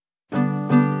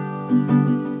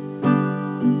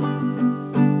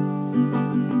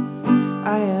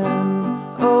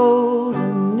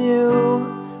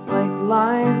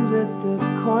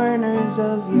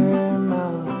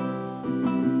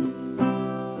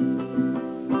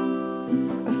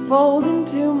fold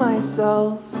into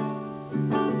myself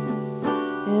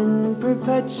in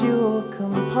perpetual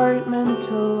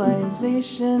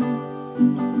compartmentalization.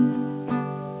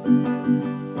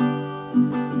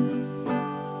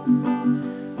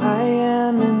 I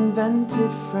am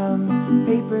invented from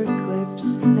paper clips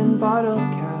and bottle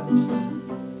caps.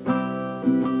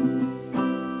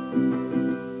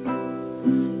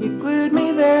 You glued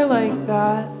me there like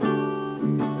that,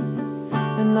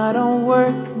 and I don't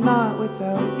work not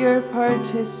without your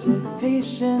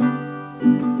participation.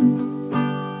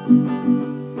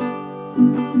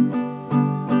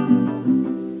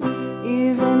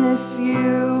 Even if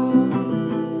you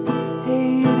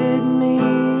hated me,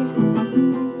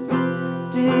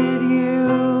 did you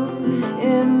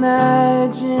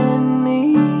imagine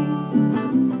me?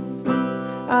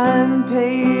 I'm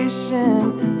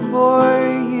patient for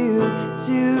you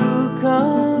to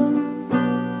come.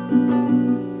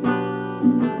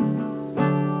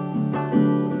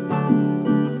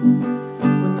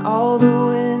 When all the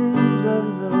winds of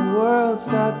the world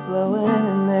stop blowing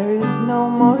and there is no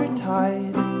more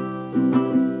tide,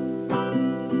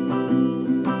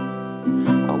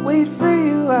 I'll wait for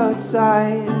you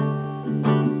outside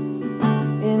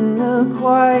in the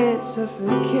quiet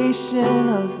suffocation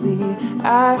of the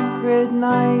acrid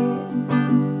night.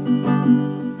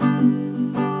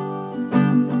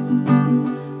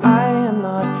 I am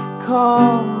not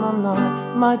calm, I'm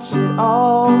not much at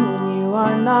all when you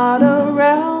are not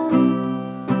around.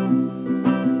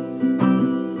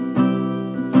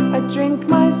 I drink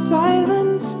my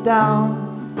silence down.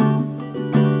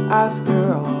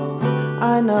 After all,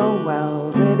 I know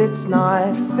well that it's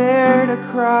not fair to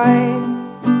cry.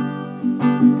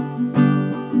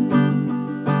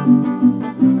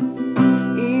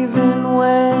 Even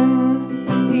when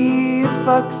he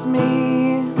fucks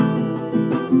me,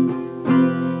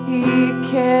 he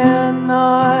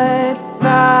cannot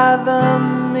fathom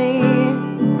me.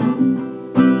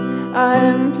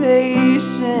 I'm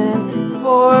patient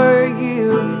for you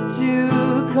to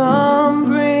come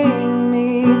bring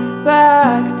me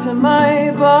back to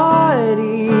my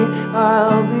body.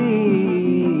 I'll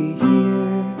be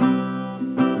here.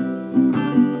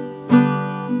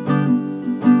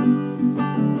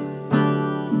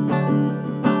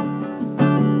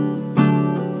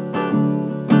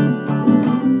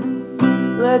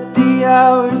 Let the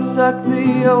hours suck the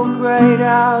yolk right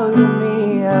out of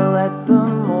me. I let the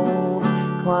mold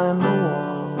climb the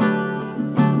wall.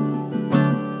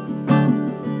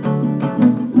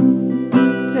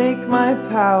 Take my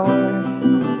power.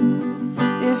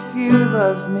 If you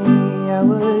love me, I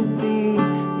would be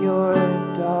your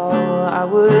doll. I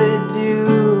would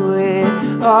do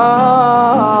it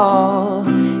all.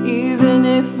 Even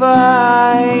if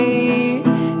I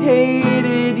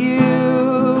hated you,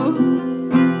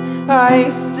 I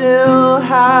still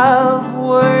have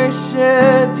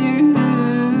worshipped you.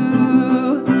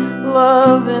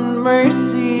 Love and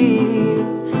mercy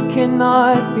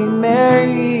cannot be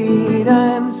married.